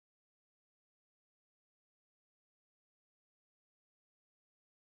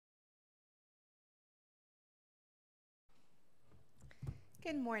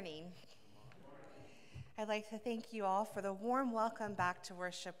Good morning. I'd like to thank you all for the warm welcome back to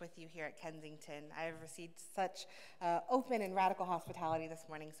worship with you here at Kensington. I've received such open and radical hospitality this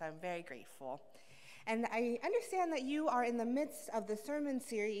morning, so I'm very grateful. And I understand that you are in the midst of the sermon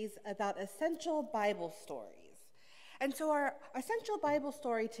series about essential Bible stories. And so our essential Bible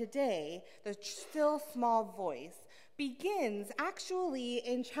story today, the still small voice, begins actually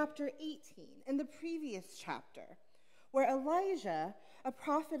in chapter 18, in the previous chapter, where Elijah, a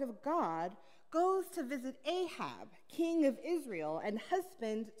prophet of God, goes to visit Ahab, king of Israel and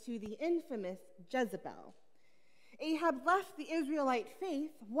husband to the infamous Jezebel. Ahab left the Israelite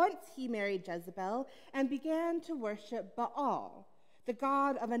faith once he married Jezebel and began to worship Baal, the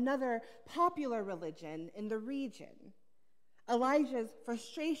god of another popular religion in the region. Elijah's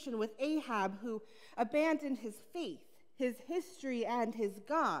frustration with Ahab, who abandoned his faith, his history, and his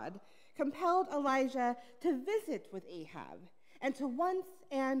God, compelled Elijah to visit with Ahab and to once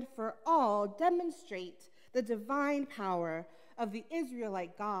and for all demonstrate the divine power of the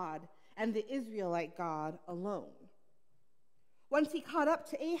Israelite God and the Israelite God alone. Once he caught up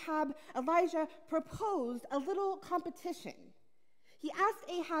to Ahab, Elijah proposed a little competition. He asked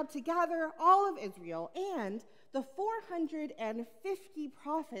Ahab to gather all of Israel and the 450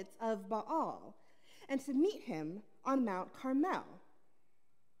 prophets of Baal and to meet him on Mount Carmel.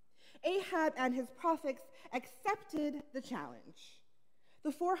 Ahab and his prophets accepted the challenge.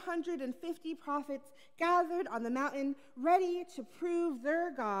 The 450 prophets gathered on the mountain, ready to prove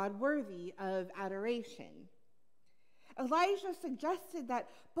their God worthy of adoration. Elijah suggested that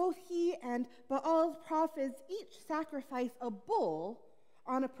both he and Baal's prophets each sacrifice a bull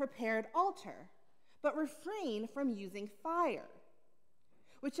on a prepared altar, but refrain from using fire.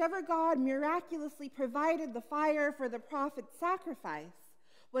 Whichever God miraculously provided the fire for the prophet's sacrifice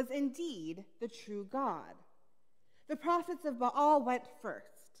was indeed the true God. The prophets of Baal went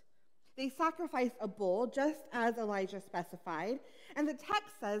first. They sacrificed a bull, just as Elijah specified, and the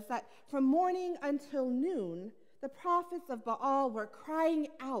text says that from morning until noon, the prophets of Baal were crying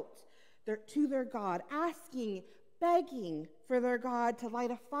out to their God, asking, begging for their God to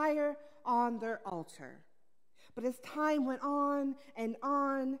light a fire on their altar. But as time went on and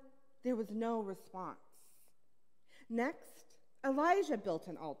on, there was no response. Next, Elijah built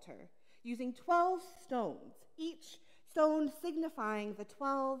an altar using 12 stones, each stone signifying the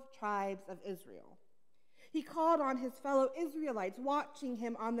 12 tribes of Israel. He called on his fellow Israelites watching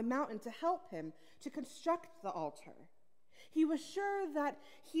him on the mountain to help him to construct the altar. He was sure that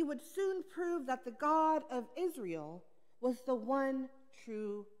he would soon prove that the God of Israel was the one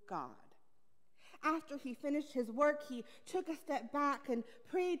true God. After he finished his work, he took a step back and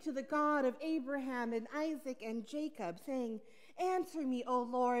prayed to the God of Abraham and Isaac and Jacob, saying, "Answer me, O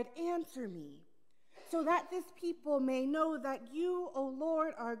Lord, answer me, so that this people may know that you, O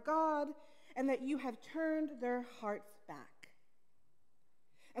Lord, are God, and that you have turned their hearts back."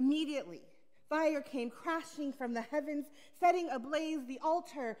 Immediately, fire came crashing from the heavens, setting ablaze the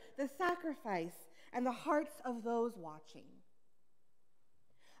altar, the sacrifice, and the hearts of those watching.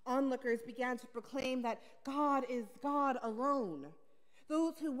 Onlookers began to proclaim that God is God alone.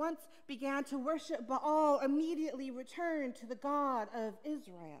 Those who once began to worship Baal immediately returned to the God of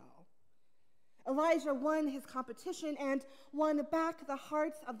Israel. Elijah won his competition and won back the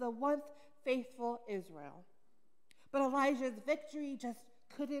hearts of the once faithful Israel. But Elijah's victory just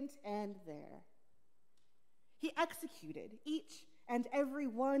couldn't end there. He executed each and every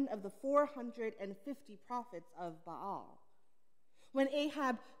one of the 450 prophets of Baal. When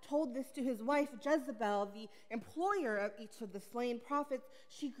Ahab told this to his wife Jezebel, the employer of each of the slain prophets,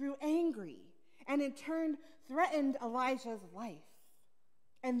 she grew angry and in turn threatened Elijah's life.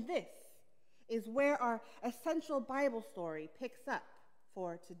 And this is where our essential Bible story picks up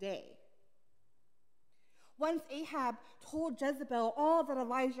for today. Once Ahab told Jezebel all that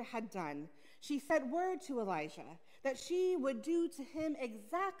Elijah had done, she sent word to Elijah that she would do to him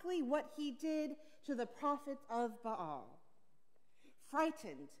exactly what he did to the prophets of Baal.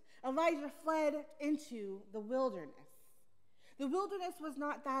 Frightened, Elijah fled into the wilderness. The wilderness was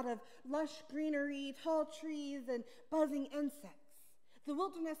not that of lush greenery, tall trees, and buzzing insects. The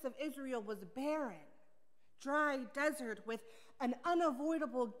wilderness of Israel was barren, dry desert with an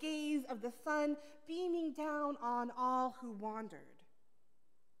unavoidable gaze of the sun beaming down on all who wandered.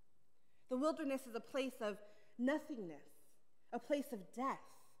 The wilderness is a place of nothingness, a place of death.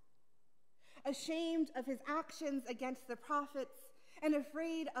 Ashamed of his actions against the prophets and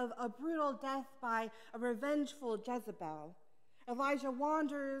afraid of a brutal death by a revengeful Jezebel, Elijah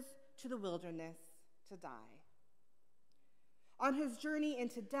wanders to the wilderness to die. On his journey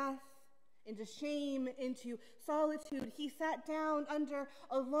into death into shame, into solitude, he sat down under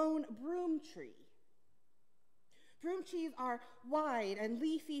a lone broom tree. Broom trees are wide and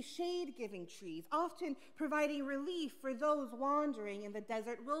leafy, shade-giving trees, often providing relief for those wandering in the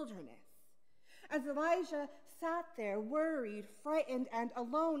desert wilderness. As Elijah sat there, worried, frightened, and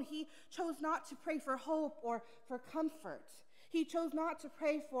alone, he chose not to pray for hope or for comfort. He chose not to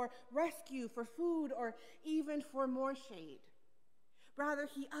pray for rescue, for food, or even for more shade. Rather,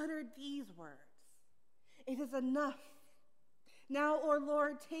 he uttered these words, "It is enough. Now, O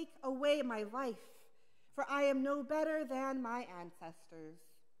Lord, take away my life, for I am no better than my ancestors."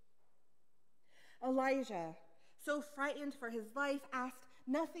 Elijah, so frightened for his life, asked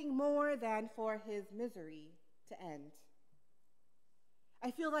nothing more than for his misery to end. I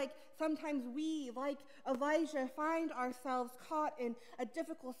feel like sometimes we, like Elijah, find ourselves caught in a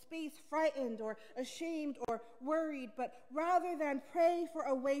difficult space, frightened or ashamed or worried, but rather than pray for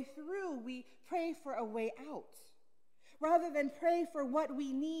a way through, we pray for a way out. Rather than pray for what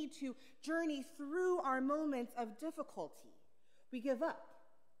we need to journey through our moments of difficulty, we give up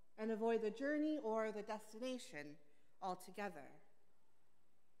and avoid the journey or the destination altogether.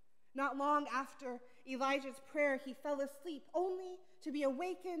 Not long after Elijah's prayer, he fell asleep, only to be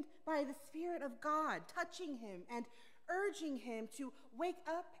awakened by the Spirit of God, touching him and urging him to wake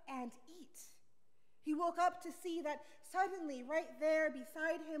up and eat. He woke up to see that suddenly, right there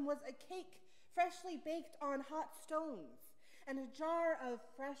beside him, was a cake freshly baked on hot stones and a jar of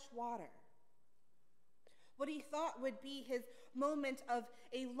fresh water. What he thought would be his moment of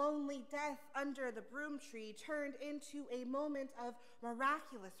a lonely death under the broom tree turned into a moment of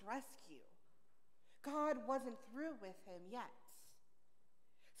miraculous rescue. God wasn't through with him yet.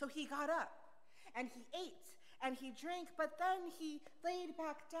 So he got up and he ate and he drank, but then he laid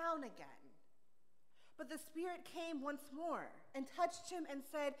back down again. But the Spirit came once more and touched him and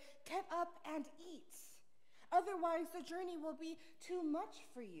said, "Get up and eat. Otherwise, the journey will be too much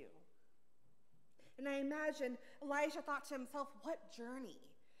for you." And I imagine Elijah thought to himself, what journey?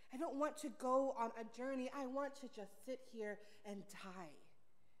 I don't want to go on a journey. I want to just sit here and die.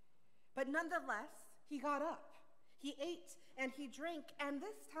 But nonetheless, he got up. He ate and he drank, and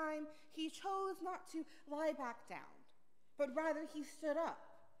this time he chose not to lie back down, but rather he stood up,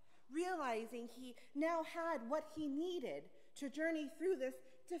 realizing he now had what he needed to journey through this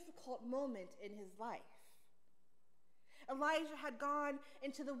difficult moment in his life. Elijah had gone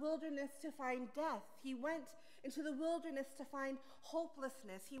into the wilderness to find death. He went into the wilderness to find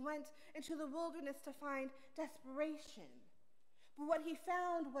hopelessness. He went into the wilderness to find desperation. But what he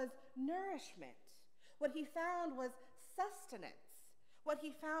found was nourishment. What he found was sustenance. What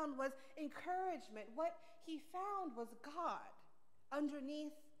he found was encouragement. What he found was God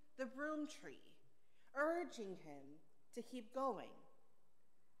underneath the broom tree, urging him to keep going.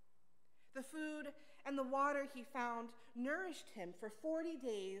 The food and the water he found nourished him for 40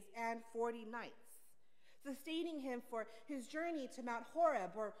 days and 40 nights, sustaining him for his journey to Mount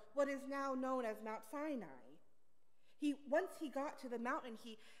Horeb, or what is now known as Mount Sinai. Once he got to the mountain,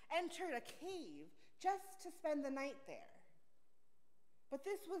 he entered a cave just to spend the night there. But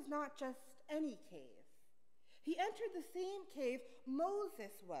this was not just any cave. He entered the same cave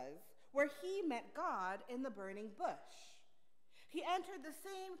Moses was, where he met God in the burning bush. He entered the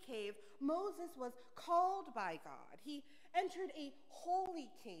same cave Moses was called by God. He entered a holy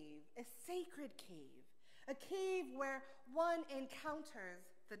cave, a sacred cave, a cave where one encounters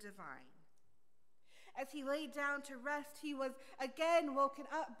the divine. As he laid down to rest, he was again woken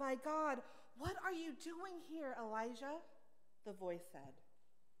up by God. "What are you doing here, Elijah?" the voice said.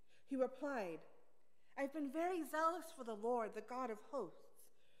 He replied, "I've been very zealous for the Lord, the God of hosts.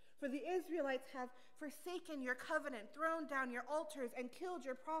 For the Israelites have forsaken your covenant, thrown down your altars, and killed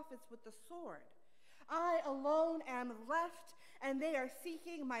your prophets with the sword. I alone am left, and they are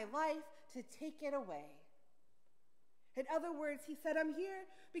seeking my life to take it away." In other words, he said, "I'm here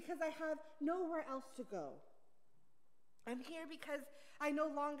because I have nowhere else to go. I'm here because I no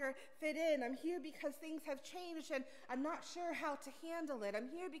longer fit in. I'm here because things have changed and I'm not sure how to handle it. I'm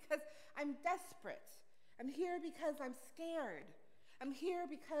here because I'm desperate. I'm here because I'm scared. I'm here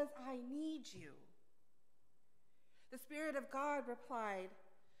because I need you." The Spirit of God replied,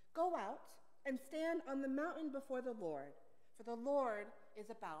 "Go out and stand on the mountain before the Lord, for the Lord is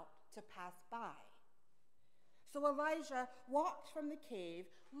about to pass by." So Elijah walked from the cave,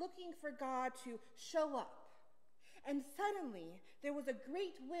 looking for God to show up. And suddenly there was a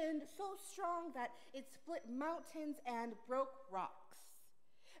great wind so strong that it split mountains and broke rocks.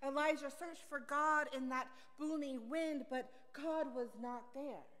 Elijah searched for God in that booming wind, but God was not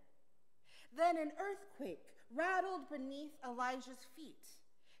there. Then an earthquake rattled beneath Elijah's feet.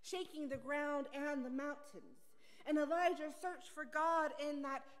 shaking the ground and the mountains. And Elijah searched for God in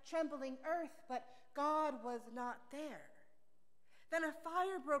that trembling earth, but God was not there. Then a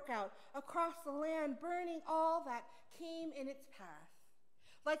fire broke out across the land, burning all that came in its path.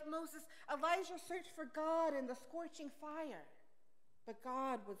 Like Moses, Elijah searched for God in the scorching fire, but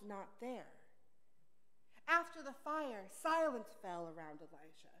God was not there. After the fire, silence fell around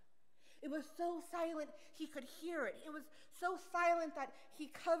Elijah. It was so silent he could hear it. It was so silent that he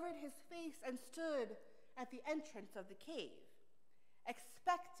covered his face and stood at the entrance of the cave,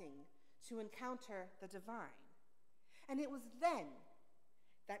 expecting to encounter the divine. And it was then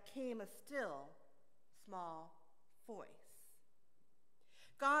that came a still, small voice.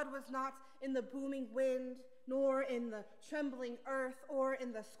 God was not in the booming wind, nor in the trembling earth, or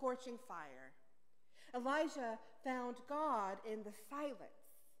in the scorching fire. Elijah found God in the silence.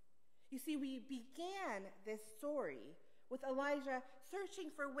 You see, we began this story with Elijah searching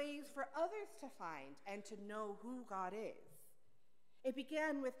for ways for others to find and to know who God is. It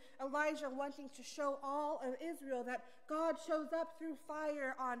began with Elijah wanting to show all of Israel that God shows up through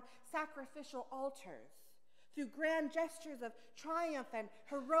fire on sacrificial altars, through grand gestures of triumph and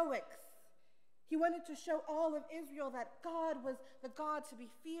heroics. He wanted to show all of Israel that God was the God to be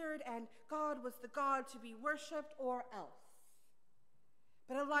feared and God was the God to be worshipped, or else.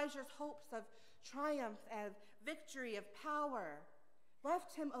 But Elijah's hopes of triumph and victory, of power,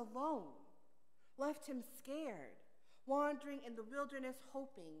 left him alone, left him scared, wandering in the wilderness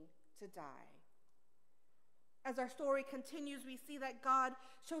hoping to die. As our story continues, we see that God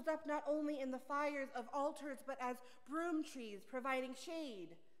shows up not only in the fires of altars, but as broom trees providing shade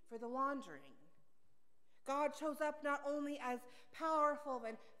for the wandering. God shows up not only as powerful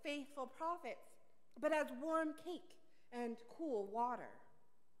and faithful prophets, but as warm cake and cool water.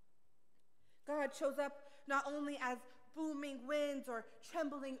 God shows up not only as booming winds or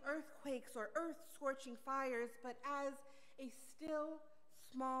trembling earthquakes or earth-scorching fires, but as a still,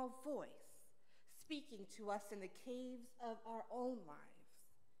 small voice speaking to us in the caves of our own lives.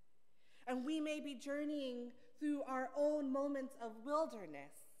 And we may be journeying through our own moments of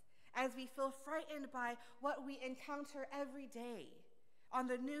wilderness as we feel frightened by what we encounter every day on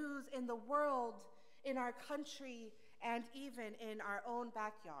the news, in the world, in our country, and even in our own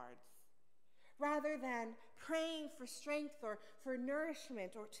backyards. Rather than praying for strength or for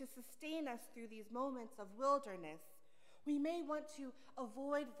nourishment or to sustain us through these moments of wilderness, we may want to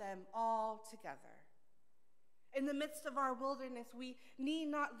avoid them altogether. In the midst of our wilderness, we need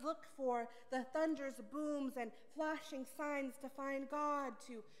not look for the thunder's booms and flashing signs to find God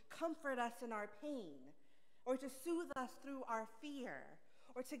to comfort us in our pain, or to soothe us through our fear,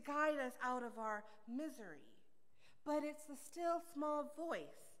 or to guide us out of our misery. But it's the still small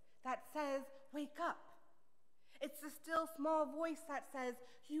voice that says, wake up. It's the still small voice that says,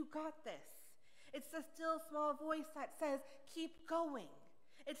 you got this. It's the still small voice that says, keep going.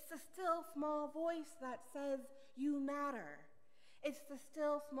 It's the still small voice that says, you matter. It's the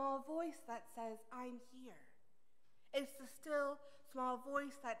still small voice that says, I'm here. It's the still small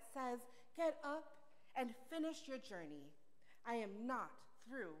voice that says, get up and finish your journey. I am not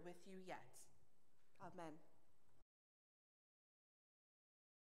through with you yet. Amen.